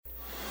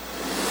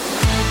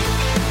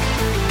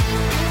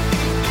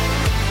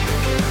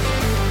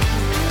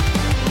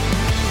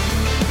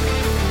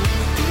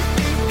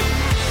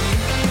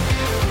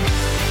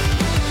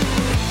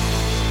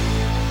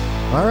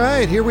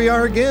right, here we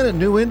are again at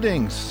New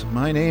Endings.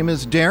 My name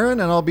is Darren,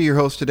 and I'll be your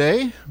host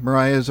today.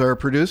 Mariah is our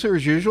producer,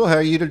 as usual. How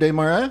are you today,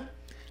 Mariah?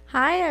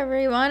 Hi,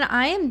 everyone.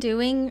 I am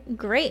doing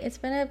great. It's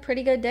been a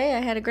pretty good day.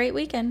 I had a great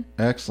weekend.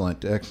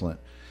 Excellent, excellent.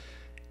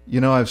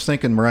 You know, I was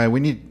thinking, Mariah,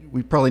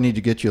 we probably need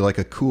to get you like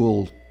a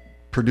cool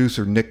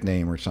producer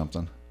nickname or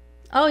something.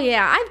 Oh,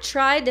 yeah. I've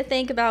tried to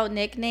think about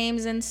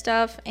nicknames and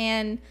stuff,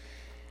 and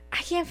I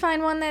can't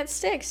find one that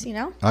sticks, you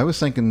know? I was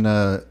thinking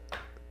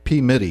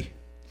P-Mitty.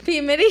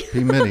 P-Mitty?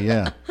 P-Mitty,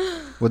 yeah.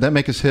 Would that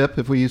make us hip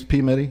if we used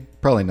P-Mitty?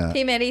 Probably not.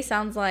 P-Mitty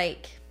sounds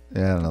like I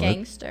don't know.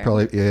 gangster.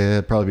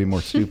 Probably be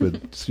more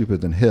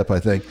stupid than hip, I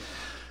think.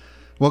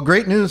 Well,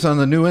 great news on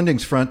the New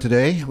Endings front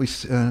today. We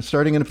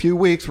starting in a few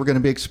weeks, we're going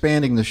to be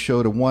expanding the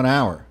show to 1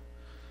 hour.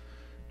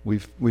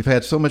 We've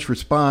had so much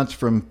response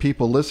from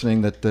people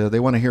listening that they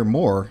want to hear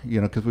more,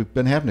 you know, because we've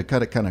been having to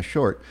cut it kind of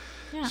short.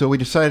 Yeah. So we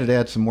decided to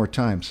add some more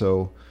time.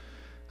 So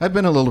I've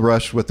been a little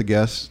rushed with the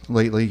guests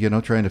lately, you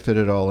know, trying to fit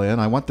it all in.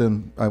 I want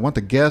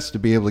the guests to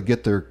be able to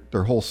get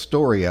their whole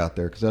story out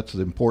there, because that's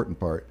the important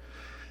part.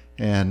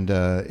 And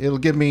it'll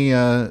give me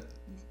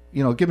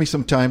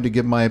some time to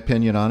give my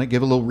opinion on it,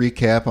 give a little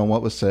recap on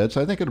what was said.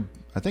 So I think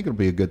it'll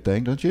be a good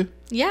thing, don't you?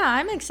 Yeah,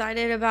 I'm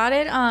excited about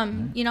it.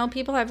 You know,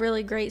 people have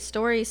really great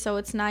stories, so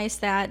it's nice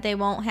that they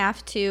won't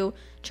have to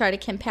try to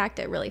compact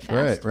it really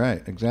fast.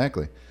 Right,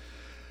 exactly.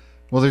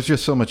 Well, there's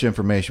just so much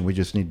information.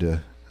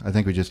 I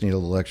think we just need a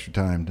little extra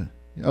time.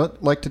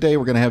 Like today,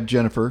 we're going to have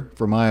Jennifer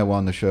from Iowa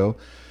on the show.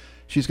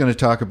 She's going to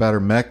talk about her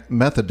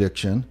meth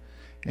addiction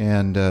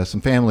and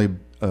some family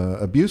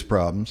abuse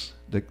problems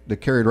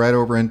that carried right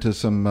over into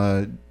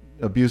some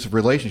abusive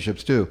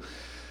relationships, too.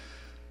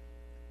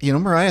 You know,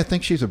 Mariah, I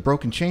think she's a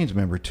Broken Chains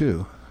member,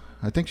 too.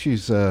 I think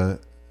she's an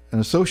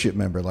associate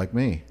member like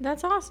me.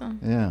 That's awesome.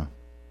 Yeah.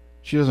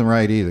 She doesn't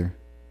write either.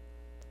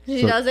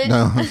 She doesn't?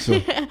 No.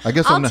 So I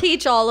guess I'll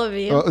teach all of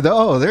you.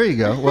 Oh, there you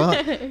go. Well,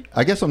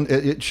 I guess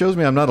it shows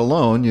me I'm not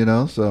alone, you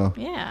know, so.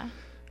 Yeah.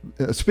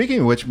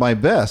 Speaking of which, my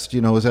vest, you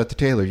know, is at the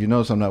tailor. You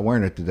notice I'm not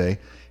wearing it today.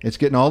 It's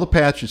getting all the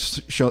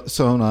patches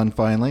sewn on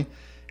finally,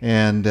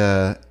 and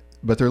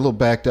but they're a little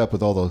backed up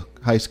with all the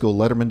high school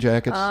Letterman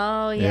jackets.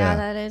 Oh, yeah,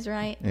 that is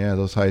right. Yeah,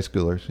 those high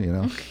schoolers, you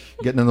know,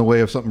 getting in the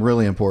way of something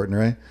really important,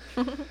 right?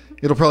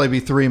 It'll probably be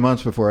 3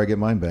 months before I get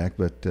mine back,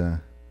 but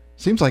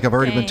seems like I've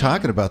already been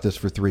talking about this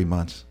for 3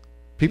 months.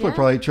 People are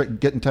probably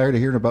getting tired of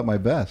hearing about my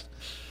vest.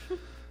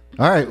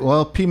 All right,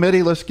 well,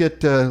 P-Mitty, let's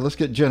get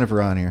Jennifer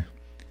on here.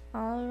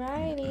 All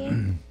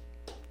righty.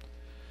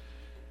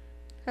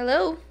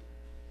 Hello.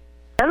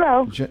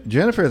 Hello.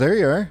 Jennifer, there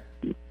you are.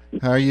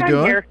 How are you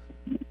doing? Here.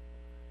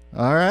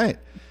 All right.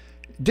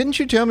 Didn't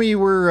you tell me you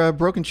were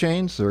Broken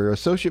Chains or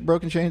associate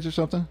Broken Chains or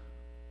something?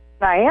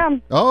 I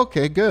am. Oh,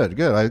 okay,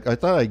 good. I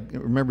thought I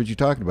remembered you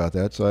talking about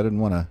that, so I didn't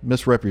want to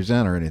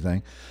misrepresent or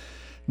anything.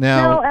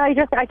 Now, No,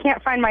 I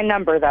can't find my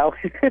number though.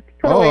 It's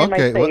put away in my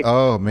okay. safe.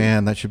 Oh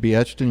man, that should be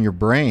etched in your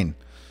brain.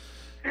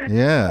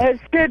 Yeah. It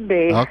should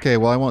be. Okay,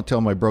 well, I won't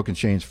tell my Broken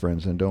Chains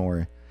friends, then don't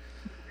worry.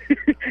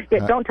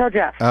 Yeah, don't tell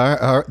Jeff.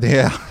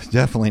 Yeah,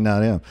 definitely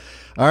not him.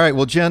 All right,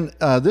 well, Jen,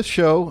 this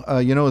show,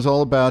 is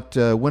all about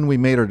when we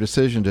made our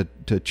decision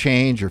to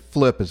change or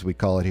flip, as we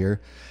call it here.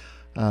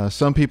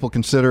 Some people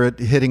consider it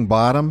hitting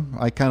bottom.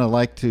 I kind of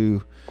like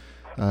to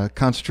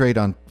concentrate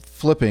on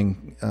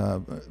flipping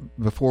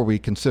before we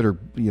consider,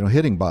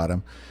 hitting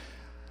bottom.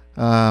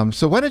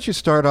 So why don't you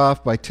start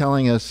off by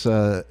telling us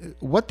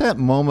what that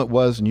moment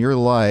was in your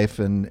life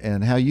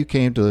and how you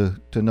came to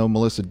know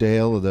Melissa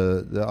Dale,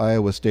 the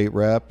Iowa State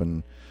rep,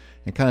 and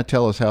kind of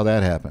tell us how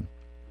that happened.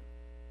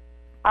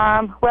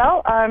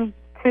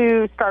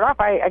 To start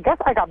off, I guess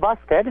I got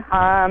busted.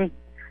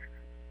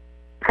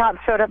 Cops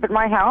showed up at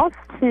my house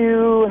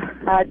to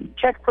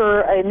check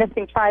for a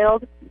missing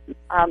child.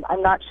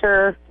 I'm not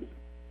sure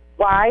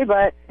why,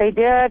 but they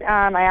did.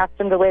 I asked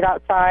them to wait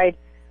outside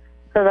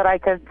so that I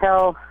could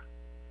tell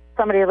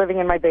somebody living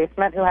in my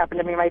basement, who happened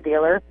to be my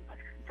dealer,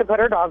 to put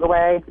her dog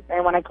away.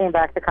 And when I came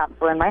back, the cops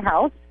were in my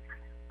house.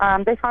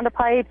 They found a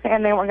pipe,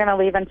 and they weren't going to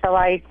leave until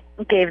I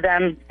gave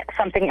them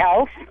something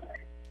else.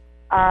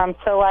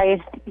 So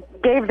I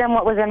gave them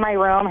what was in my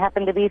room,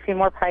 happened to be a few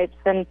more pipes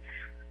and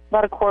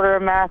about a quarter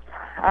of meth.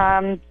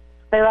 I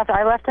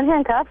left in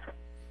handcuffs.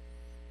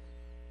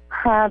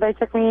 They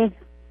took me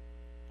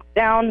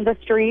down the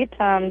street,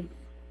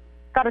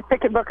 got a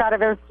ticket book out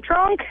of his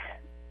trunk,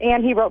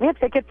 and he wrote me a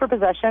ticket for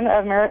possession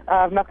of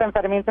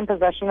methamphetamines and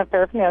possession of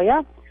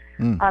paraphernalia.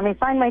 He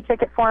signed my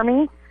ticket for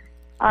me,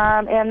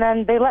 and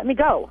then they let me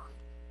go.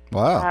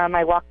 Wow.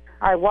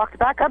 I walked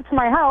back up to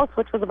my house,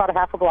 which was about a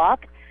half a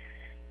block,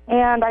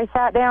 and I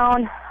sat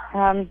down.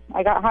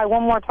 I got high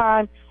one more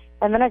time,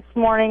 and the next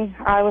morning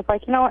I was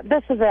like, you know what,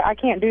 this is it. I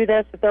can't do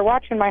this. If they're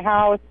watching my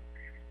house,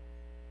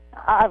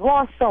 I've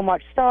lost so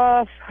much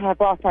stuff. I've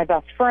lost my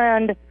best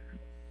friend.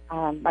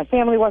 My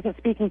family wasn't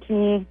speaking to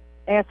me,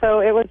 and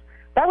so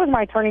that was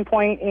my turning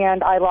point,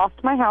 and I lost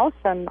my house,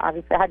 and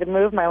obviously I had to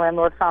move. My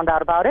landlord found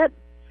out about it,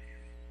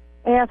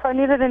 and so I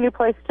needed a new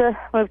place to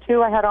move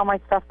to. I had all my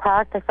stuff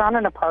packed. I found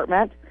an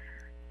apartment,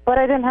 but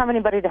I didn't have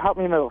anybody to help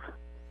me move.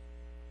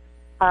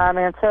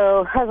 And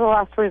so, as a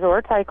last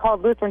resort, I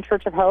called Lutheran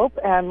Church of Hope,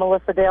 and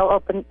Melissa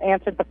Dale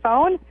answered the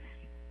phone,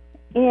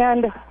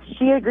 and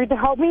she agreed to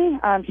help me.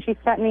 She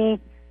sent me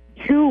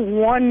two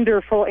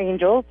wonderful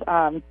angels,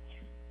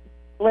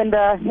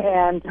 Linda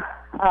and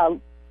oh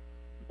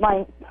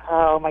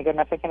my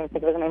goodness, I can't even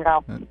think of his name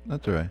now.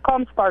 That's all right. Call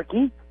him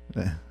Sparky.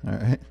 Yeah, all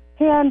right.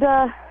 And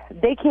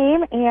they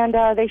came, and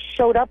they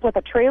showed up with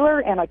a trailer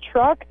and a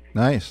truck.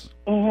 Nice.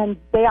 And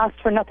they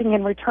asked for nothing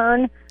in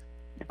return,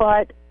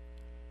 but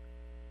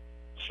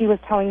she was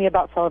telling me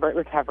about Celebrate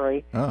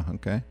Recovery. Oh,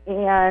 okay.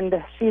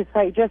 And she's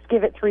like, just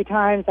give it 3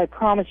 times. I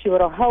promise you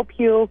it'll help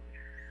you.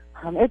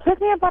 It took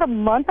me about a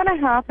month and a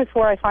half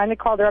before I finally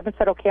called her up and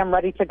said, okay, I'm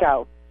ready to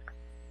go.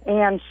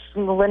 And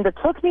Linda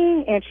took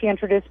me, and she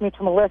introduced me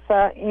to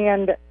Melissa.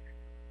 And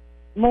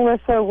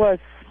Melissa was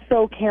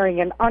so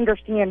caring and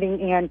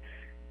understanding, and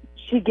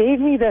she gave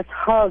me this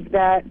hug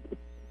that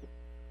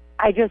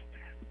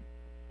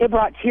it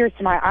brought tears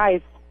to my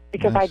eyes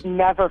because Nice. I'd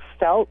never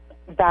felt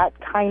that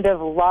kind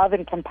of love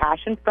and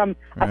compassion from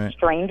a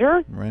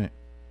stranger. Right.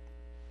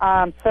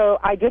 So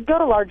I did go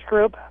to large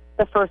group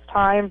the first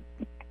time.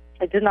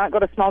 I did not go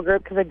to small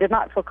group because I did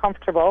not feel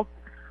comfortable.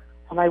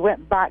 I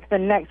went back the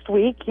next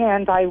week,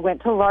 and I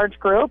went to large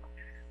group.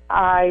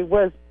 I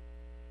was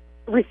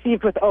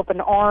received with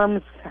open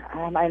arms,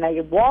 and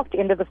I walked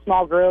into the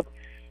small group,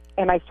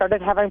 and I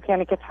started having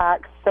panic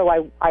attacks, so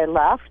I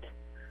left.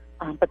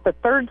 But the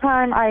third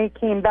time I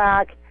came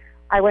back,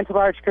 I went to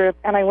large group,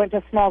 and I went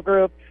to small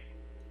group,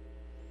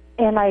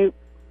 and I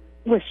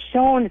was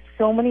shown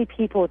so many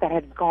people that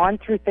had gone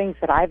through things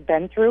that I've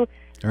been through,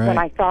 when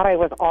I thought I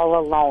was all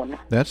alone.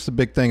 That's the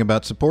big thing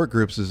about support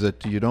groups, is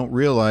that you don't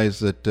realize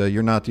that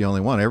you're not the only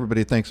one.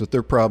 Everybody thinks that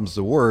their problem's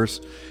the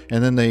worst,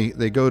 and then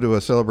they go to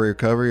a Celebrate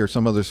Recovery or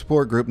some other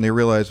support group, and they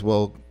realize,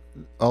 well,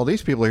 all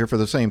these people are here for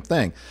the same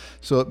thing.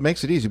 So it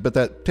makes it easy.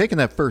 But taking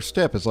that first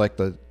step is like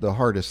the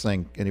hardest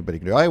thing anybody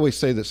can do. I always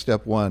say that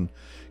step one,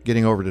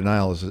 getting over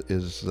denial,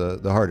 is the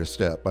hardest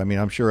step. I mean,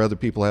 I'm sure other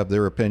people have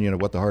their opinion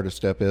of what the hardest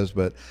step is,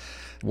 but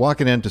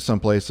walking into some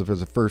place for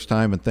the first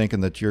time and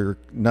thinking that you're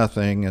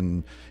nothing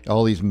and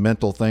all these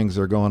mental things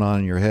that are going on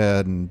in your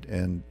head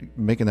and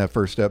making that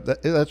first step,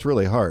 that's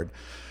really hard.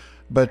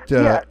 But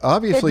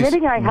obviously,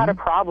 admitting I had a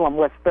problem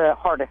was the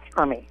hardest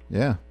for me.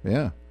 Yeah.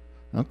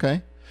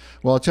 Okay.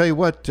 Well, I'll tell you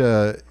what,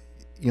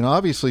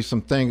 obviously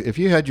some things, if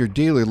you had your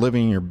dealer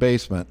living in your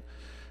basement,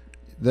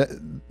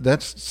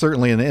 that's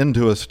certainly an end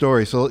to a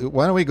story. So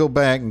why don't we go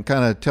back and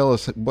kind of tell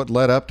us what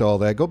led up to all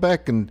that? Go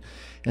back and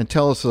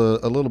tell us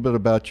a little bit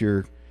about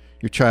your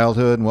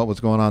childhood and what was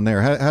going on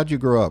there. How'd you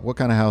grow up? What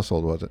kind of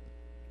household was it?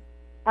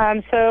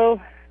 So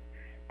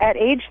at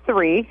age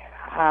 3,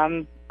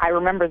 I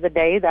remember the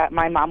day that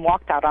my mom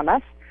walked out on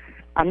us.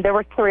 There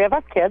were 3 of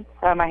us kids.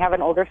 I have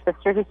an older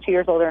sister who's 2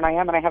 years older than I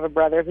am, and I have a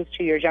brother who's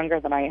 2 years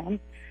younger than I am.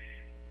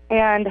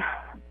 And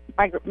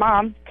my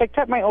mom picked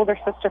up my older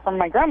sister from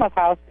my grandma's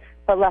house,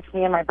 but left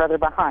me and my brother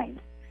behind.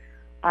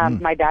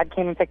 My dad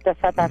came and picked us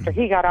up after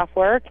he got off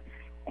work,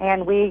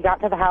 and we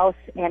got to the house,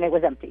 and it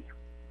was empty.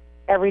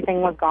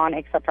 Everything was gone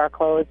except our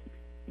clothes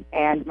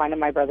and mine and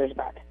my brother's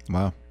bed.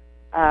 Wow.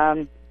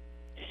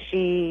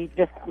 She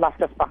just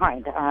left us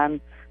behind.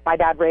 My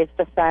dad raised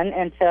us then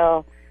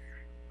until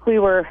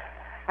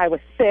I was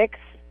 6,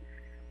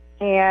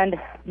 and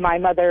my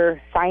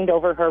mother signed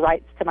over her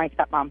rights to my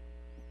stepmom.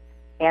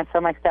 And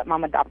so my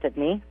stepmom adopted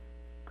me.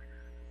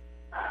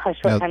 A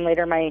short time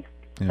later, my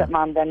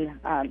stepmom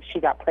then, she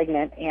got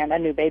pregnant, and a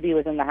new baby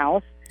was in the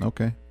house.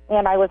 Okay.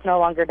 And I was no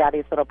longer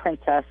Daddy's little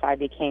princess. I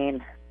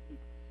became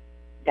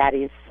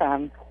Daddy's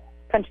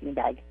punching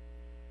bag.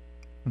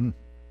 And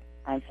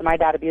so my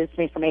dad abused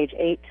me from age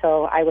 8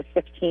 till I was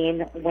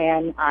 15,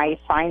 when I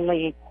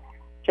finally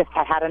just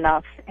had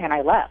enough, and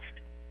I left.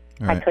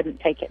 I couldn't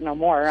take it no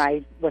more.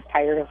 I was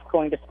tired of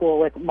going to school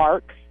with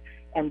marks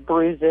and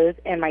bruises,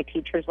 and my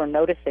teachers were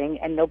noticing,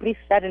 and nobody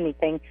said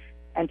anything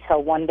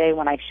until one day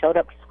when I showed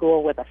up to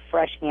school with a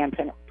fresh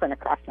handprint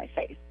across my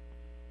face.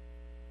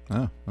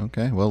 Oh,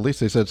 okay. Well, at least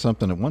they said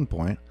something at one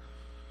point.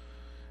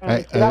 So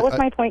that was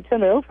my point to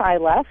move. I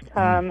left.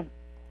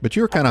 But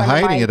you were kind of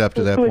hiding it up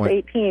to that point. point.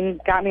 Who was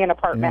 18, got me an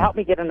apartment, helped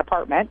me get an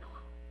apartment.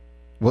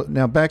 Well,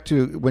 now back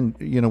to when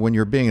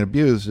you're being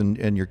abused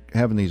and you're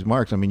having these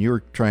marks. I mean, you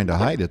were trying to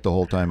hide it the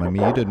whole time. I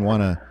mean, you didn't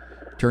want to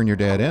turn your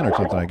dad in or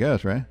something, I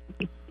guess, right?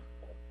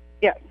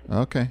 Yeah.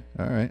 Okay.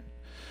 All right.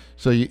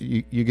 So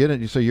you get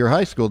it. So your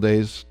high school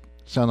days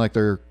sound like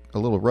they're a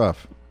little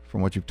rough,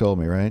 from what you've told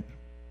me, right?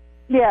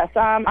 Yes.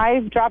 I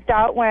dropped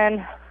out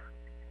when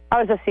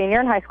I was a senior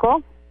in high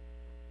school.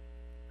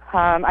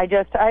 I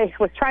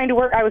was trying to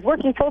work. I was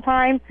working full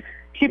time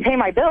to pay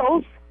my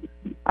bills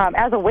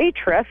as a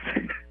waitress.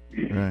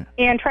 Right.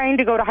 And trying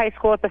to go to high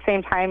school at the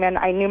same time, and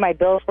I knew my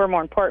bills were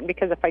more important,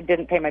 because if I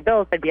didn't pay my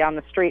bills, I'd be on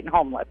the street and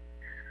homeless.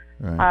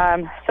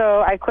 Right. So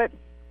I quit,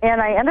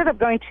 and I ended up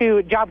going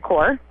to Job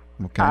Corps,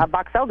 Okay.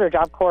 Box Elder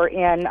Job Corps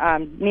in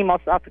Nemo,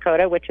 South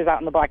Dakota, which is out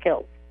in the Black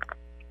Hills.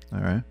 All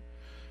right.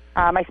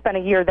 I spent a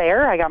year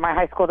there. I got my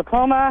high school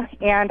diploma,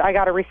 and I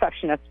got a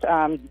receptionist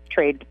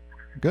trade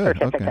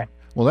certificate. Okay.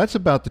 Well, that's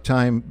about the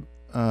time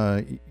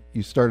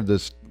you started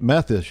this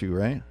meth issue,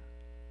 right?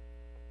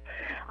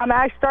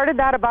 I started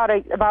that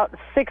about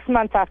 6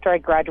 months after I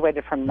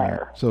graduated from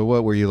there. So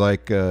what were you,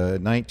 like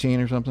 19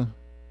 or something?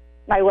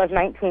 I was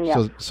 19,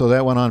 yes. So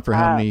that went on for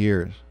how many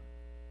years?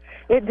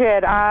 It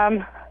did.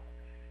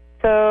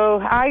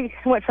 So I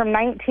went from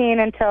 19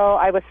 until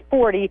I was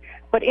 40,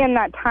 but in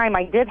that time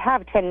I did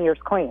have 10 years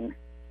clean.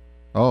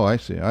 Oh, I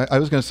see. I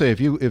was going to say, if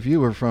you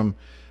were from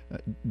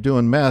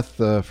doing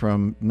meth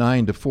from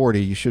 9 to 40,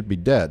 you should be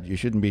dead. You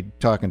shouldn't be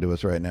talking to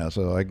us right now.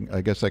 So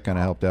I guess that kind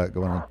of helped out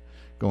going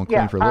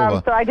clean for a little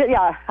while. So I did,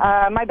 yeah.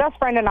 My best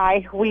friend and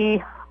I,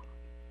 we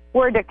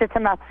were addicted to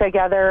meth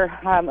together.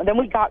 Then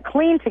we got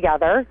clean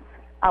together.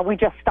 We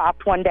just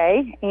stopped one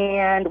day,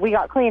 and we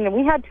got clean, and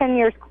we had 10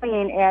 years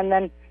clean, and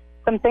then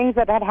some things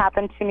that had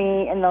happened to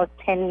me in those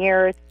 10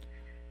 years.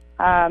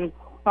 I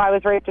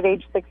was raped at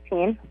age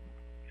 16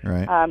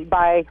 right.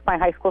 By my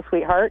high school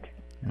sweetheart.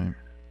 Right.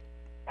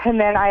 And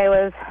then I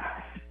was,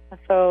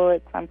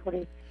 I'm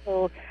 40,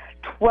 so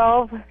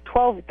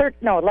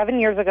 11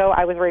 years ago,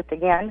 I was raped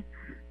again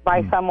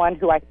by someone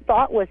who I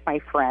thought was my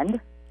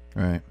friend.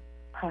 Right.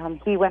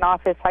 He went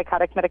off his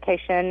psychotic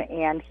medication,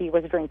 and he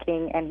was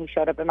drinking, and he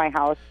showed up at my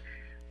house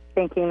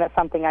thinking that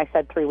something I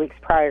said 3 weeks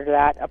prior to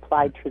that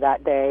applied to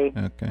that day.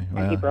 Okay.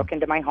 Well, and he broke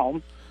into my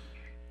home.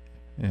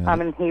 Yeah.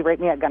 And he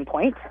raped me at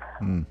gunpoint.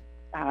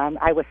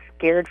 I was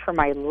scared for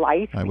my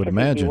life. I would because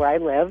imagine. he knew where I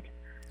lived.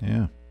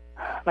 Yeah.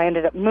 I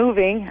ended up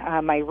moving.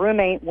 My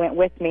roommate went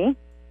with me.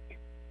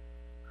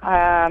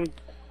 And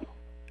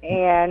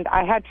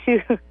I had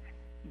to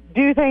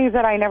do things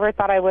that I never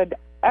thought I would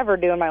ever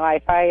do in my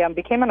life. I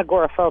became an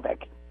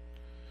agoraphobic.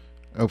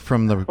 Oh,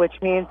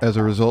 which means as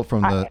a result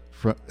from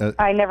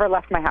I never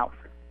left my house.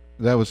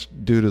 That was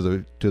due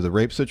to the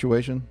rape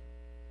situation?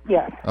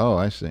 Yes. Oh,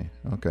 I see.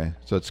 Okay.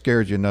 So it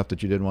scared you enough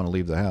that you didn't want to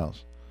leave the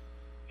house.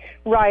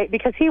 Right,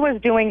 because he was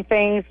doing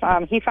things.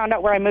 He found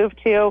out where I moved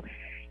to,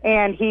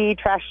 and he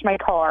trashed my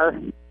car.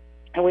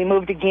 And we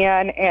moved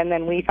again, and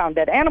then we found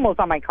dead animals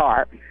on my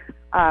car.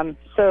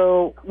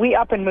 So we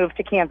up and moved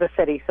to Kansas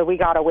City, so we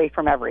got away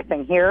from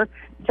everything here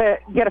to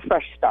get a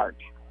fresh start.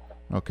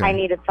 Okay. I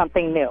needed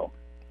something new.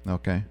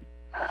 Okay.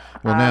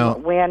 Well, now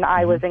when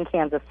I was in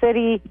Kansas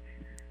City,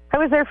 I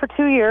was there for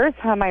 2 years.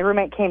 My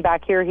roommate came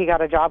back here. He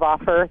got a job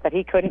offer that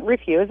he couldn't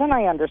refuse, and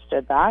I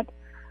understood that.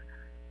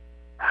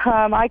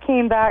 I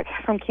came back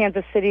from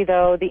Kansas City,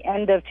 though, the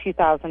end of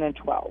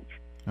 2012.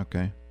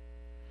 Okay.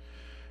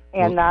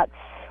 And that's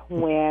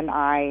when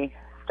I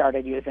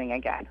started using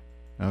again.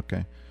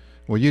 Okay.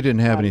 Well, you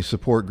didn't have any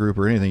support group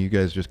or anything. You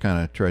guys just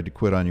kind of tried to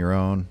quit on your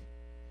own.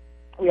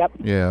 Yep.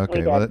 Yeah.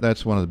 Okay. Well,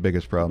 that's one of the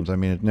biggest problems. I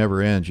mean, it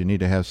never ends. You need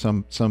to have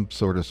some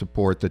sort of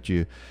support, that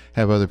you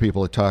have other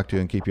people to talk to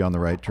and keep you on the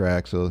right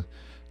track. So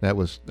that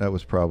was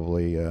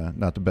probably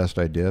not the best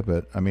idea,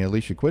 but I mean, at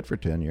least you quit for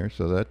 10 years,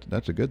 so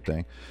that's a good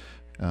thing.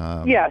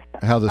 Yes.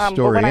 How the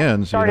story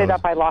ends. I started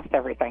up, I lost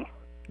everything.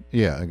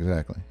 Yeah,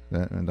 exactly.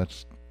 And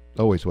that's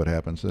always what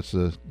happens. That's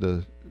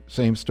the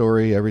same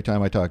story every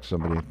time I talk to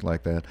somebody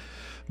like that.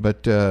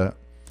 But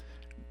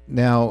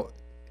now,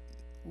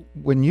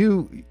 when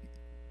you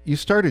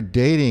started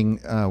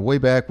dating way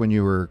back when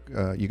you were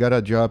you got out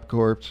of Job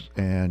Corps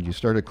and you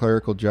started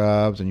clerical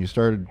jobs and you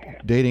started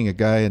dating a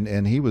guy,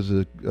 and he was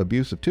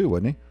abusive too,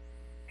 wasn't he?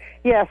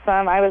 Yes,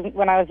 when I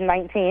was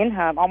 19,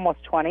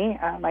 almost 20,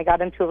 I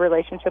got into a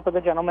relationship with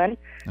a gentleman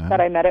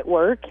that I met at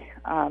work.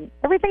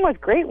 Everything was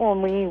great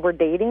when we were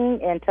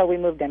dating until we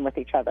moved in with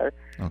each other.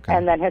 Okay.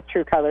 And then his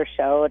true colors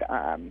showed.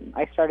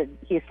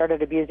 He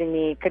started abusing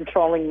me,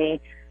 controlling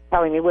me,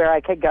 telling me where I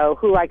could go,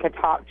 who I could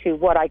talk to,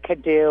 what I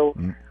could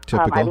do.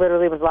 Typical. I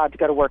literally was allowed to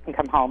go to work and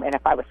come home, and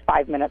if I was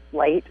 5 minutes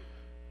late,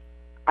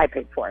 I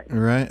paid for it.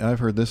 Right. I've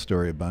heard this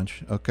story a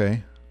bunch.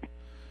 Okay.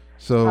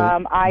 So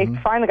I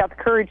finally got the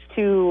courage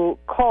to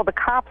call the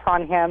cops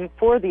on him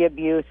for the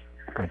abuse.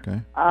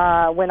 Okay.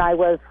 When I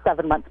was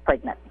 7 months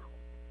pregnant.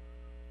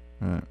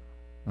 Right.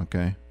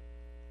 Okay.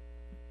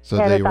 So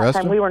and they at that arrest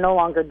time, him? we were no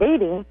longer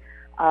dating,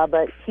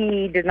 but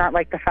he did not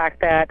like the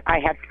fact that I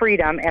had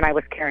freedom and I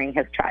was carrying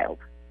his child.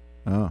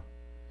 Oh.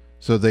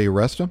 So they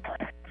arrest him?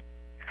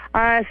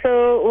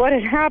 So what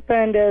had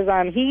happened is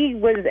he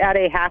was at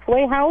a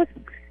halfway house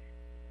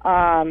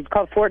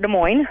called Fort Des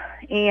Moines,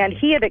 and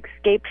he had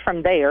escaped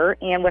from there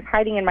and was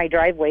hiding in my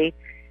driveway.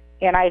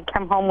 And I had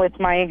come home with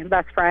my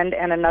best friend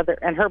and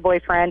her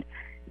boyfriend,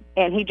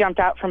 and he jumped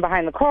out from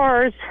behind the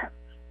cars,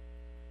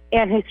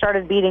 and he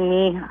started beating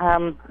me.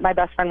 My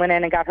best friend went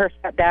in and got her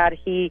stepdad.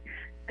 He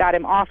got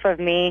him off of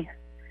me,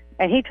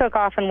 and he took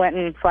off and went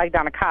and flagged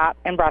down a cop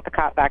and brought the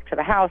cop back to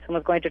the house and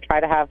was going to try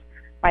to have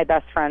my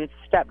best friend's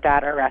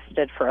stepdad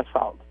arrested for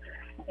assault.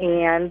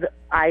 And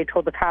I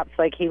told the cops,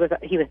 like, he was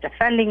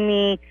defending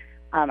me.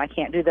 I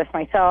can't do this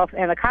myself.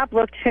 And the cop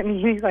looked at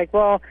me. He's like,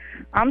 well,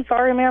 I'm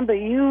sorry, ma'am, but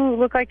you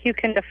look like you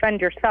can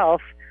defend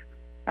yourself.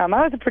 I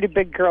was a pretty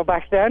big girl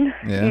back then.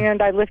 Yeah.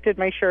 And I lifted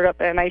my shirt up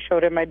and I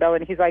showed him my belly.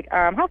 And he's like,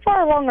 how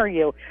far along are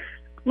you?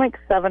 I'm like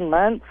 7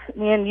 months.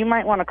 And you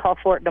might want to call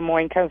Fort Des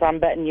Moines because I'm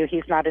betting you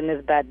he's not in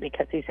his bed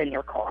because he's in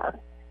your car.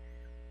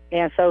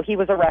 And so he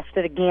was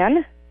arrested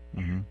again,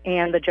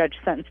 and the judge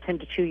sentenced him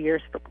to 2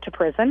 years to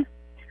prison.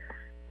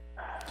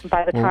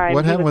 By the time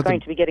he was going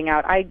to be getting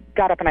out, I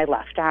got up and I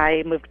left.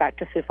 I moved back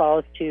to Sioux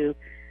Falls to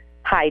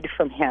hide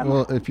from him.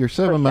 Well, if you're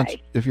 7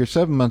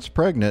 months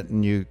pregnant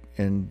and you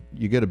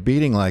get a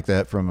beating like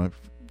that from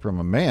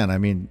a man, I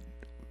mean,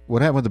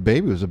 what happened with the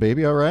baby? Was the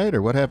baby all right,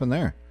 or what happened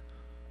there?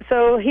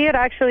 So he had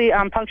actually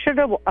punctured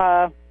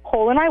a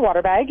hole in my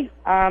water bag,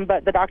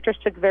 but the doctors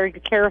took very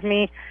good care of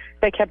me.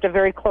 They kept a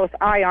very close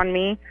eye on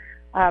me,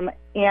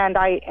 and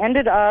I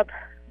ended up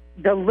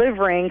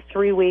delivering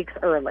 3 weeks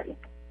early.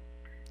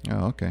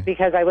 Oh, okay.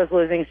 Because I was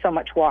losing so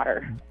much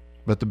water.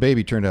 But the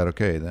baby turned out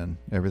okay then?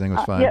 Everything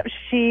was fine? Yeah,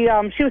 she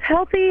was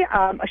healthy.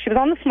 She was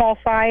on the small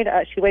side.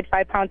 She weighed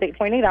 5 pounds,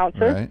 8.8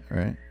 ounces.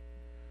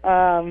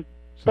 Right.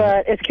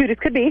 But as cute as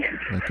could be.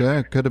 Okay,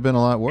 it could have been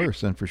a lot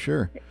worse then, for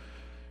sure.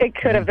 It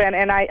could have been,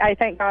 and I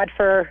thank God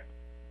for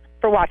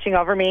watching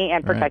over me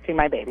and protecting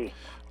my baby.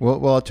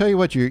 Well, I'll tell you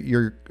what.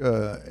 You're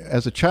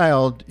as a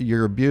child,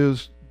 you're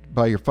abused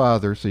by your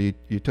father, so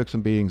you took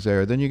some beatings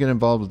there. Then you get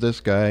involved with this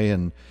guy,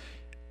 and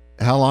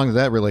how long did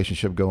that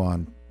relationship go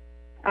on?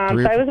 So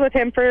I was with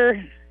him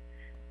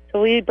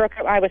so we broke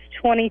up. I was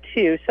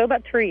 22, so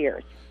about 3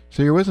 years.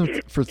 So you're with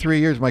him for 3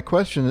 years. My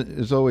question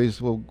is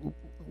always, well,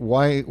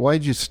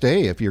 why'd you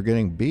stay if you're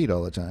getting beat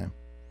all the time?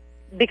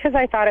 Because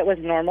I thought it was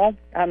normal,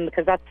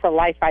 because that's the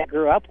life I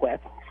grew up with.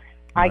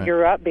 I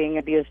grew up being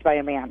abused by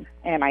a man,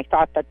 and I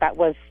thought that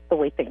was the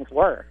way things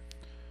were.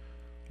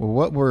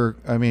 Well,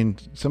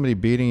 somebody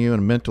beating you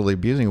and mentally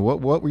abusing you,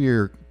 what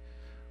were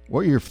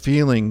your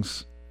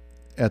feelings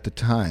at the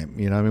time?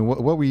 You know, I mean,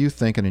 what were you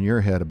thinking in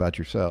your head about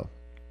yourself?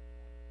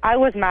 I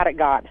was mad at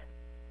God.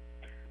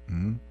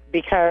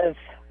 Because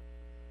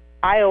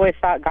I always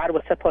thought God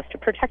was supposed to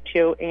protect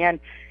you, and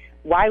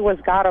why was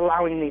God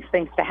allowing these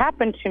things to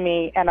happen to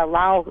me and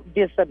allow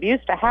this abuse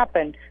to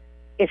happen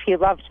if he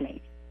loved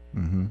me?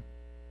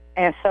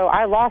 And so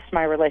I lost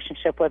my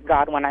relationship with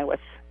God when I was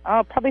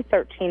probably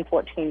 13,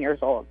 14 years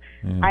old.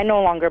 I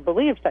no longer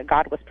believed that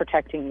God was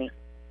protecting me,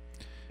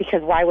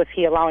 because why was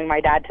he allowing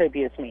my dad to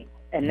abuse me?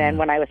 And then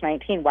when I was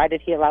 19, why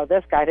did he allow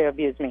this guy to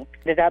abuse me?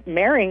 Ended up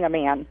marrying a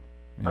man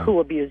who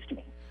abused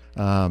me.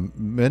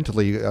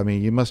 Mentally, I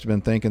mean, you must have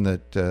been thinking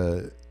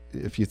that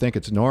if you think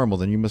it's normal,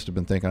 then you must have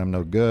been thinking, I'm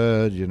no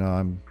good,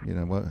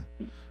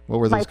 what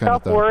were those kind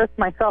of thoughts? My self-worth,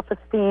 my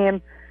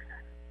self-esteem,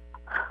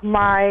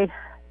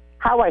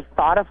 how I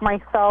thought of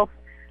myself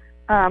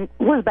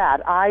was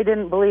bad. I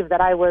didn't believe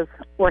that I was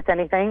worth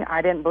anything.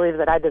 I didn't believe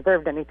that I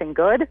deserved anything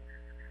good.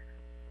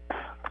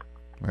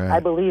 Right.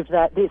 I believed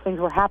that these things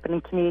were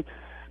happening to me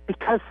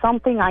because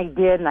something I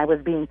did and I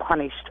was being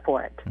punished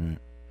for it. Right.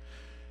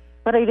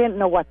 But I didn't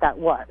know what that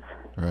was.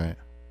 Right.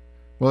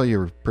 Well, you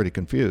were pretty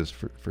confused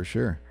for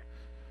sure.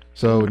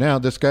 So now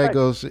this guy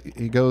goes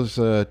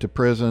to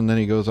prison, then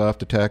he goes off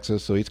to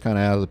Texas, so he's kind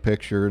of out of the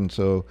picture, and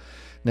so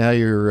now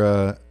you're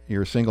a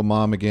single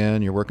mom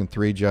again. You're working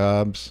 3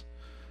 jobs.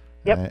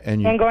 Yep.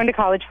 And going to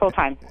college full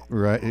time.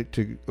 Right.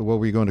 What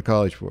were you going to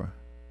college for?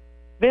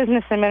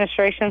 Business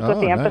administration with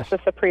the emphasis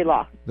of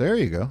pre-law. There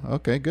you go.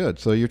 Okay, good.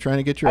 So you're trying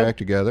to get your act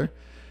together.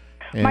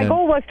 My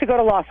goal was to go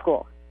to law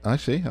school. I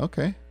see.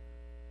 Okay.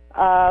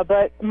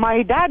 But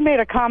my dad made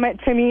a comment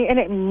to me, and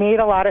it made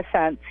a lot of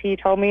sense. He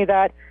told me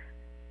that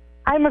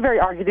I'm a very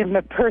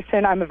argumentative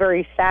person. I'm a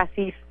very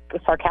sassy,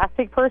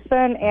 sarcastic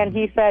person. And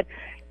he said,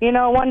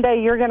 one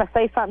day you're going to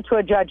say something to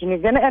a judge, and you're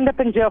going to end up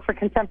in jail for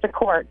contempt of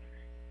court.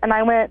 And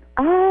I went,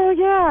 oh,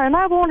 yeah, and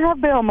I won't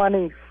have bail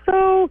money.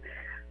 So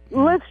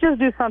let's just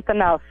do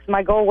something else.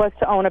 My goal was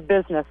to own a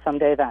business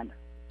someday then.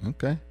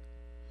 Okay.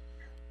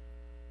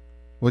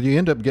 Well, you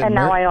end up getting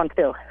married. And now I own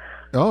 2.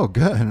 Oh,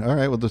 good. All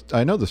right. Well,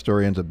 I know the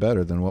story ends up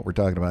better than what we're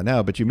talking about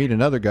now, but you meet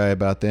another guy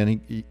about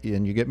then,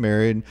 and you get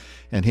married,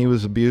 and he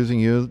was abusing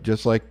you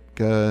just like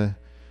the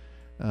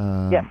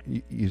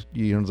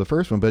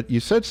first one. But you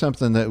said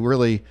something that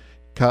really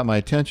caught my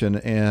attention,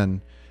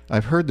 and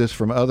I've heard this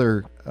from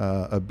other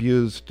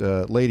abused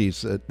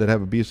ladies that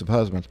have abusive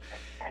husbands.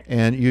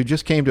 And you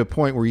just came to a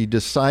point where you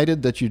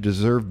decided that you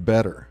deserved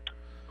better.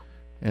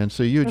 And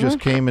so you just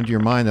came into your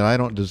mind that I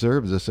don't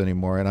deserve this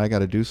anymore, and I got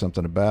to do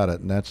something about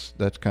it. And that's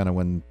kind of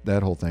when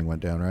that whole thing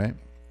went down, right?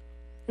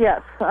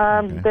 Yes.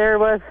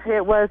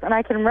 It was, and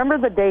I can remember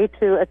the day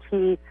to a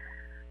T.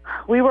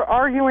 We were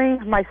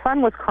arguing. My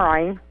son was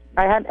crying.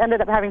 I had ended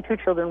up having 2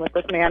 children with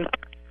this man.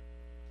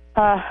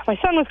 My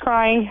son was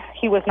crying.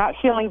 He was not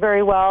feeling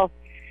very well.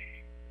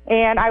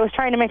 And I was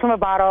trying to make him a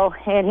bottle,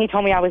 and he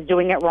told me I was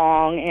doing it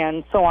wrong,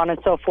 and so on and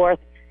so forth.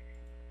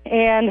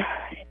 And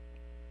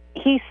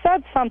he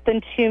said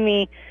something to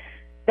me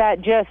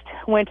that just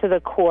went to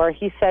the core.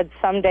 He said,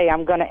 someday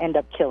I'm going to end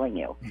up killing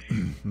you.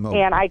 No.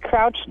 And I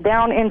crouched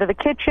down into the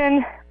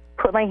kitchen,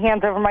 put my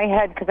hands over my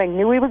head because I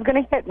knew he was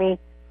going to hit me.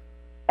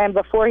 And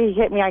before he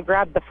hit me, I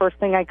grabbed the first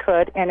thing I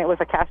could, and it was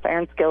a cast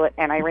iron skillet,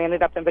 and I ran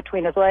it up in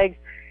between his legs.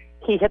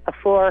 He hit the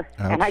floor,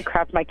 ouch. And I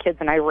grabbed my kids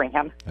and I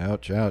ran.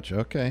 Ouch, ouch.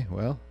 Okay,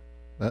 well,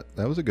 that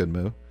was a good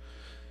move.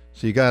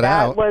 So you got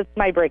out. That was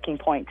my breaking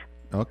point.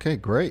 Okay,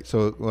 great.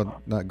 So,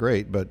 well, not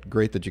great, but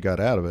great that you got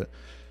out of it.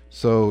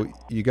 So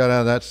you got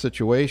out of that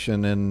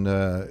situation, and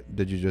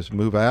did you just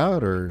move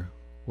out, or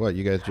what?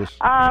 You guys just...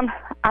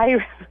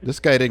 I This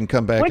guy didn't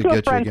come back went to to a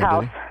get you friend's again,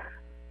 house. did he?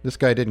 This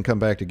guy didn't come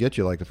back to get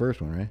you like the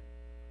first one, right?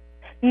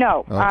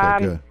 No.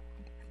 Okay, good.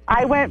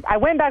 I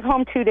went back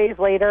home 2 days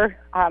later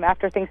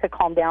after things had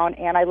calmed down,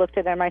 and I looked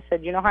at him. I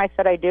said, "You know how I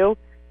said I do?"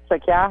 He's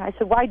like, "Yeah." I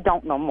said, "Well, I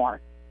don't no more.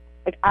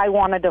 Like, I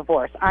want a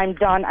divorce. I'm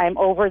done. I'm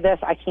over this.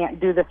 I can't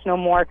do this no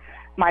more.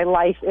 My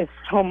life is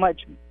so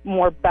much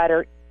more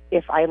better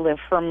if I live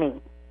for me."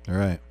 All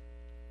right.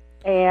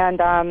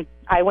 And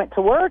I went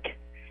to work,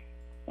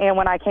 and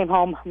when I came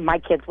home, my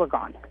kids were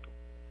gone.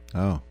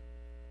 Oh.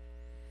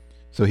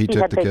 So he He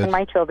took had the taken kids?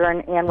 my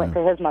children and went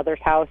to his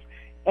mother's house.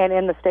 And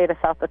in the state of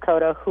South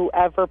Dakota,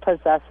 whoever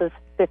possesses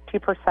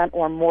 50%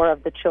 or more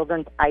of the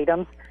children's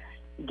items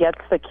gets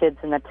the kids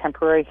in a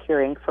temporary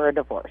hearing for a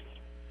divorce.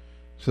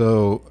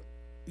 So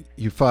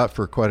you fought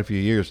for quite a few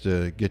years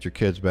to get your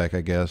kids back, I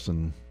guess,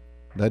 and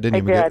that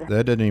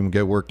didn't even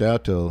get worked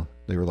out till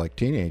they were like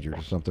teenagers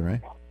or something,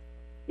 right?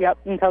 Yep,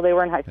 until they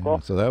were in high school.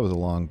 Yeah, so that was a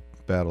long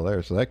battle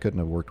there. So that couldn't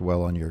have worked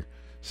well on your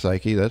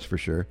psyche, that's for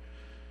sure.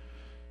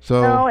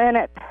 So No,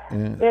 and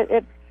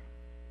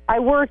I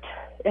worked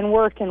and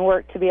worked and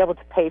worked to be able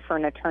to pay for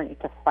an attorney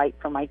to fight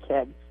for my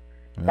kids.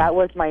 Right. That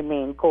was my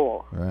main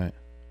goal. Right.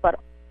 But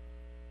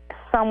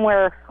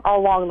somewhere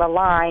along the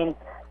line,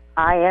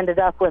 I ended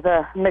up with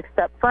a mixed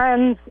up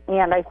friends,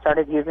 and I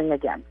started using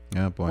again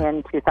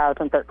in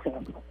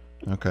 2013.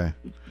 Okay.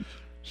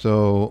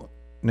 So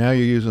now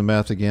you're using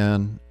meth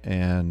again,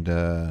 and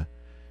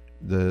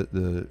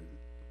the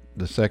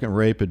second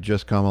rape had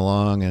just come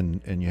along,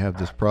 and you have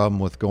this problem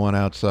with going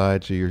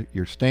outside, so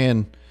you're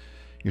staying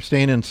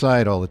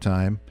inside all the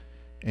time,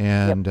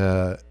 and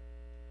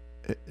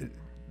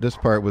this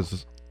part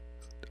was,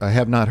 I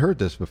have not heard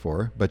this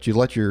before, but you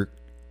let your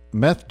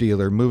meth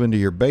dealer move into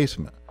your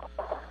basement.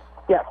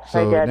 Yes,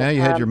 so I did. Now you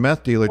had your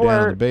meth dealer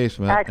down in the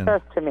basement.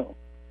 Access to me.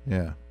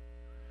 Yeah.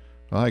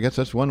 Well, I guess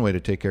that's one way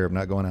to take care of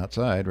not going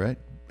outside, right?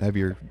 Have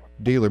your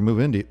dealer move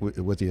in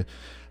with you.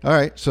 All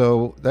right,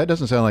 so that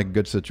doesn't sound like a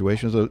good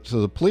situation.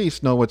 So the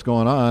police know what's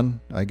going on.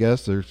 I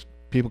guess there's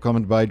people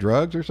coming to buy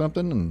drugs or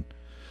something, and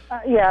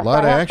yeah, a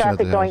lot I of have action at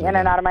traffic the going house, in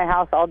and out of my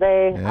house all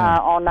day,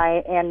 all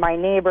night, and my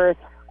neighbors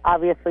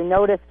obviously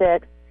noticed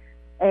it,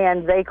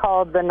 and they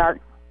called the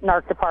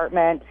narc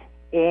department,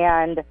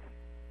 and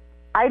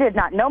I did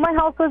not know my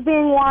house was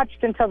being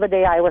watched until the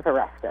day I was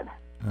arrested.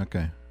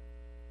 Okay.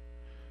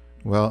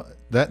 Well,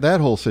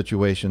 that whole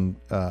situation,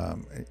 I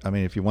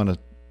mean, if you want to,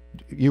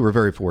 you were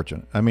very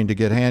fortunate. I mean, to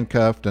get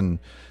handcuffed and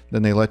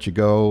then they let you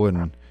go,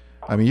 and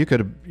I mean, you could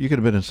have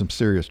been in some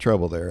serious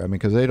trouble there. I mean,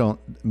 because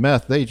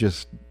they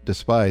just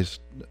despise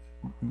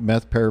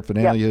meth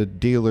paraphernalia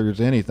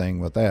dealers, anything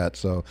with that.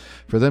 So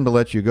for them to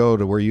let you go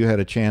to where you had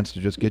a chance to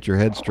just get your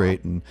head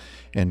straight and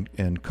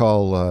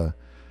call a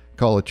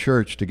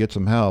church to get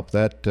some help,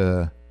 that's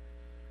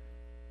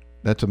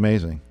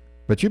amazing.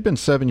 But you've been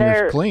 7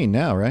 years clean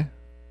now, right?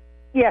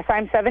 Yes,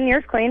 I'm 7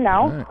 years clean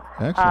now. All right.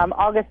 Excellent.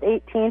 August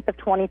 18th of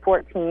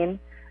 2014.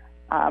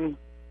 That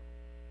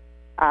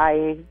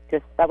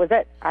was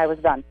it. I was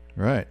done.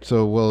 Right.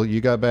 So, well,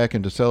 you got back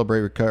into Celebrate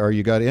Recovery, or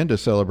you got into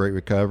Celebrate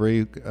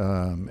Recovery,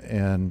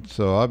 and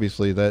so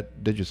obviously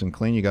that did you some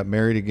clean. You got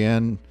married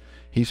again.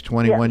 He's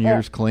 21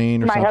 years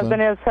clean, or my something.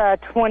 My husband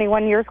is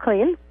 21 years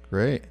clean.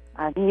 Great.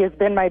 He has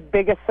been my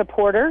biggest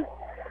supporter.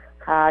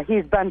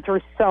 He's been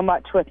through so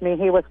much with me.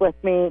 He was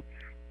with me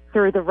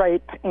through the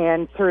rape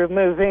and through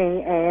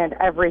moving and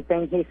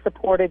everything. He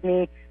supported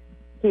me.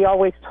 He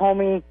always told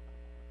me,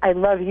 "I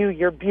love you.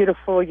 You're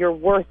beautiful. You're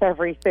worth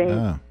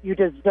everything. You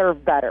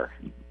deserve better."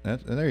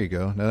 There you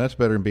go. Now that's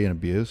better than being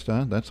abused,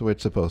 huh? That's the way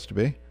it's supposed to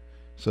be.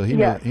 So he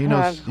knows. He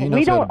knows we how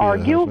to don't be a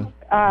argue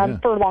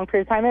husband. for a long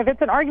period of time. If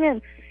it's an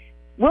argument,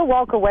 we'll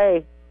walk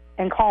away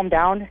and calm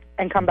down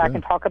and come back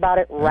and talk about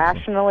it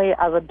rationally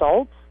as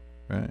adults.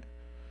 Right.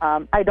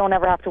 I don't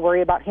ever have to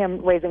worry about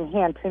him raising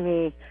hand to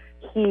me.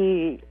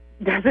 He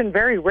doesn't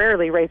very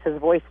rarely raise his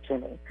voice to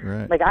me.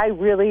 Right. Like, I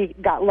really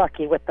got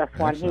lucky with this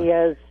one. He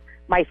is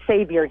my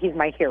savior. He's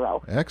my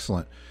hero.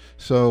 Excellent.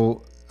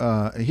 So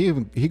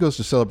he goes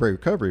to Celebrate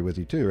Recovery with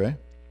you too, right?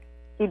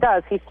 He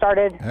does. He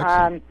started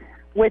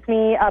with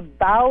me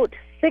about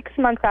 6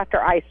 months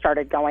after I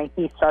started going.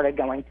 He started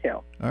going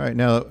too. All right.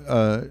 Now,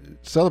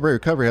 Celebrate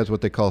Recovery has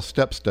what they call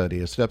step study.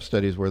 A step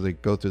study is where they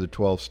go through the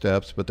 12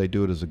 steps, but they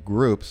do it as a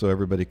group so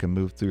everybody can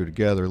move through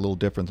together. A little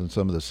different than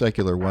some of the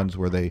secular ones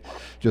where they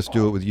just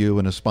do it with you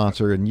and a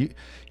sponsor. And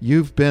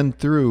you've been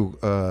through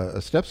a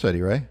step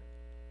study, right?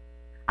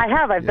 I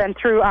have. I've been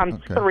through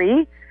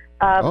 3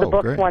 of the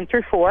books, 1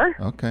 through 4.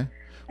 Okay.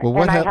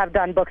 Well, I have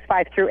done books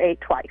 5 through 8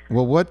 twice.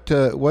 Well, what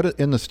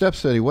in the step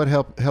study? What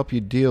help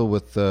you deal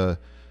with the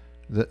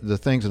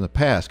things in the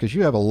past? Because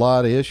you have a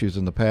lot of issues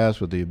in the past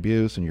with the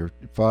abuse and your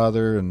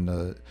father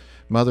and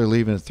mother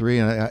leaving at 3.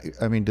 And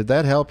I mean, did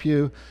that help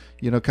you?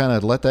 Kind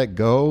of let that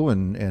go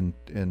and.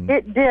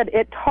 It did.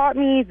 It taught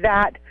me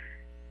that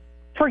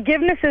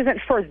forgiveness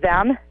isn't for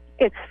them;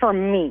 it's for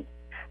me,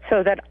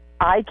 so that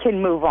I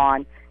can move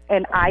on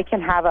and I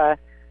can have a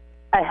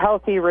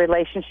healthy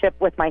relationship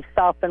with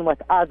myself and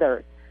with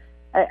others.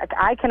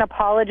 I can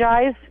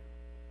apologize,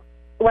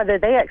 whether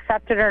they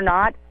accept it or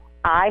not.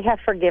 I have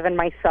forgiven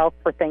myself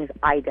for things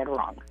I did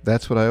wrong.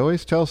 That's what I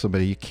always tell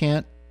somebody. You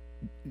can't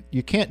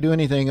do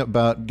anything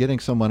about getting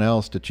someone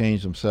else to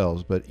change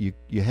themselves, but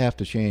you have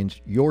to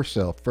change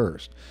yourself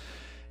first.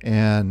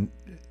 And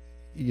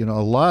a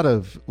lot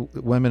of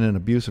women in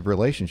abusive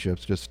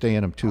relationships just stay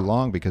in them too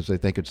long because they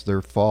think it's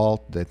their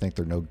fault. They think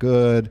they're no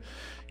good.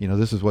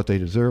 This is what they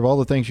deserve. All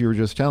the things you were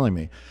just telling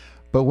me.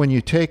 But when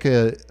you take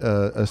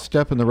a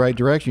step in the right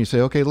direction, you say,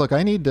 okay, look,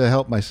 I need to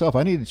help myself.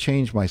 I need to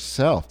change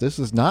myself. This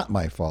is not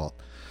my fault.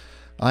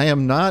 I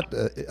am not,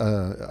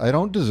 I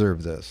don't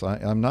deserve this.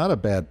 I'm not a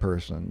bad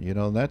person.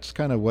 That's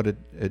kind of what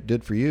it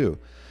did for you.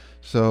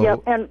 So.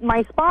 Yep. And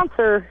my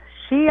sponsor,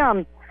 she,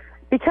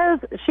 because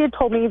she had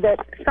told me that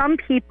some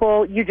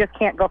people you just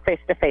can't go face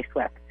to face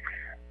with,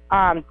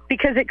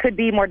 because it could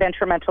be more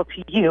detrimental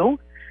to you.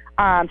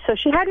 So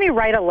she had me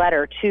write a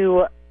letter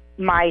to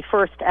my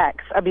first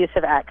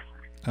abusive ex.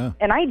 Oh.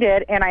 And I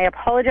did, and I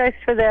apologized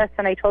for this,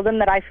 and I told him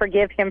that I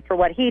forgive him for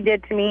what he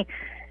did to me,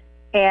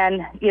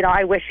 and,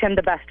 I wish him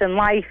the best in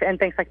life and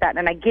things like that.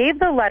 And I gave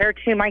the letter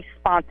to my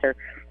sponsor.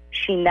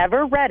 She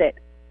never read it,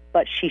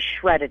 but she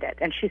shredded it,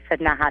 and she said,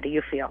 now how do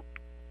you feel?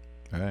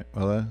 All right.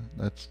 Well,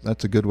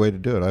 that's a good way to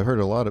do it. I've heard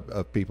a lot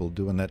of people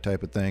doing that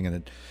type of thing, and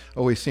it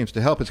always seems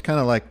to help. It's kind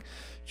of like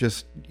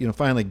just,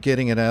 finally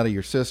getting it out of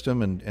your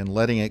system and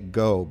letting it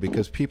go,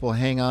 because people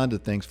hang on to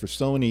things for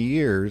so many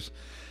years.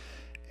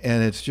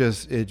 And it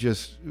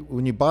just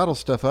when you bottle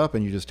stuff up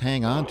and you just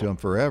hang on to them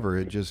forever,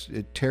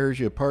 it tears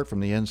you apart from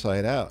the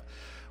inside out.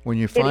 When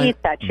you it eats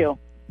at you.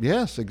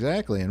 Yes,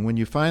 exactly. And when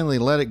you finally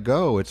let it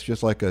go, it's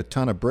just like a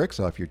ton of bricks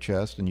off your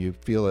chest, and you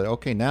feel that,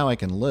 okay, now I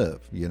can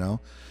live.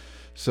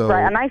 So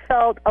right. And I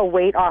felt a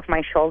weight off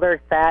my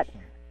shoulders that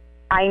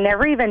I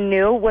never even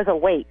knew was a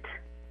weight.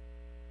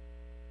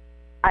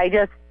 I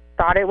just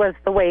thought it was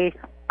the way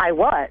I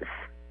was.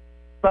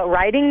 But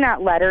writing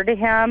that letter to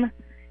him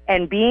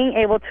and being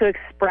able to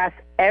express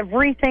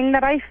everything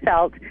that I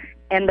felt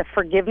and the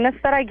forgiveness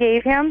that I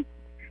gave him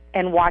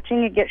and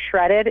watching it get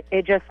shredded,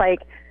 it just like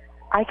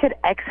I could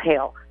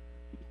exhale.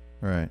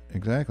 Right,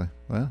 exactly.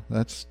 Well,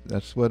 that's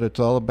what it's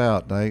all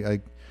about. I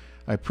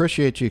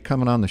appreciate you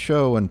coming on the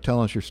show and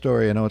telling us your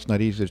story. I know it's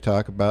not easy to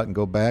talk about and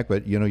go back,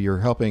 but you're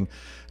helping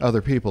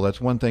other people.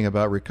 That's one thing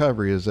about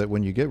recovery, is that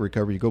when you get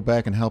recovery, you go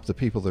back and help the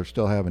people that are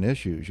still having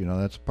issues.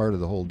 That's part of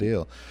the whole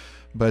deal.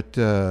 But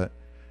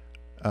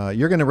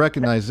you're going to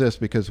recognize this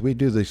because we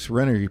do the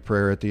serenity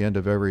prayer at the end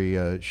of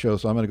every show,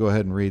 so I'm going to go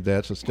ahead and read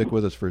that, so stick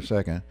with us for a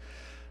second.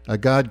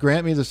 God,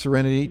 grant me the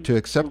serenity to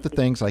accept the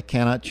things I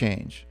cannot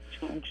change,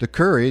 the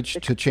courage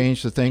to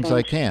change the things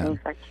I can,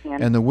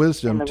 and the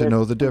wisdom to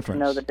know the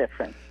difference.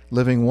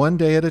 Living one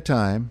day at a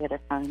time,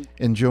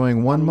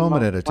 enjoying one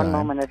moment at a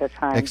time,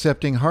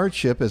 accepting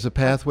hardship as a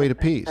pathway to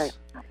peace,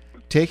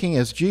 taking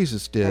as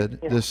Jesus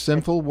did this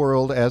sinful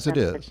world as it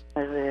is,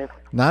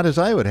 not as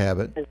I would have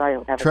it,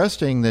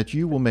 trusting that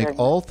you will make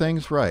all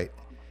things right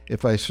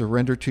if I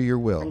surrender to your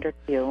will,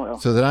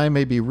 so that I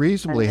may be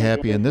reasonably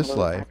happy in this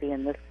life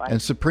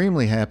and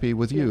supremely happy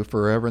with you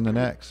forever in the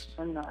next.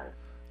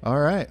 All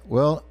right.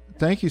 Well,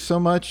 thank you so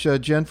much,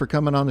 Jenn, for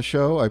coming on the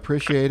show. I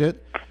appreciate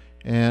it.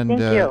 And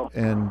thank you.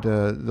 And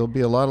there'll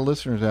be a lot of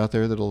listeners out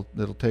there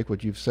that'll take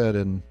what you've said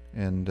and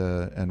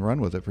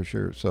run with it for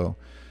sure. So.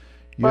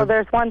 Well,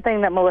 there's one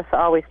thing that Melissa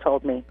always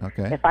told me.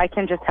 Okay. If I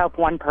can just help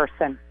one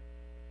person,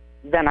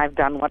 then I've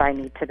done what I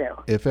need to do.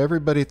 If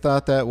everybody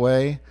thought that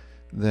way,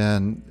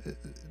 then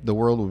the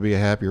world would be a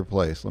happier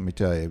place, let me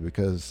tell you,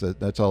 because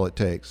that's all it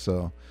takes.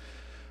 So,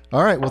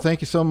 all right. Well,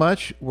 thank you so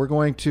much. We're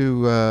going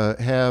to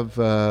have,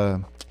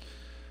 well,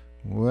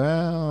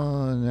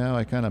 now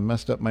I kind of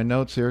messed up my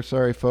notes here.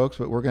 Sorry, folks,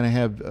 but we're going to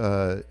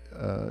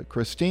have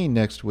Christine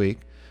next week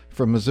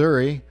from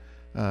Missouri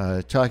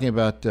talking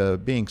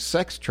about being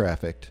sex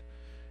trafficked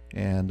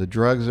and the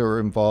drugs that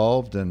were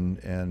involved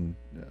and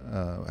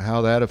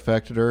how that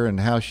affected her and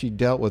how she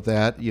dealt with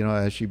that,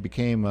 as she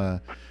became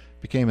an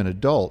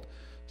adult.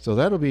 So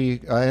that'll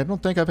be, I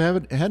don't think I've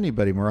had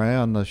anybody, Mariah,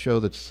 on the show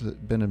that's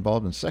been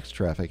involved in sex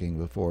trafficking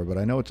before, but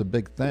I know it's a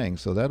big thing.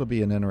 So that'll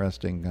be an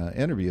interesting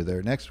interview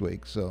there next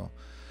week. So,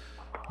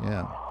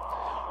 yeah.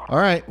 All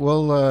right.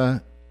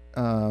 Well,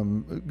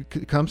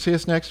 come see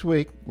us next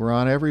week. We're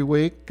on every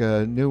week,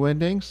 New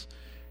Endings.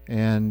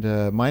 And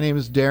my name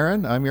is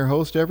Darren. I'm your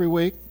host every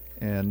week.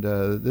 And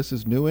this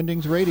is New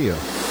Endings Radio.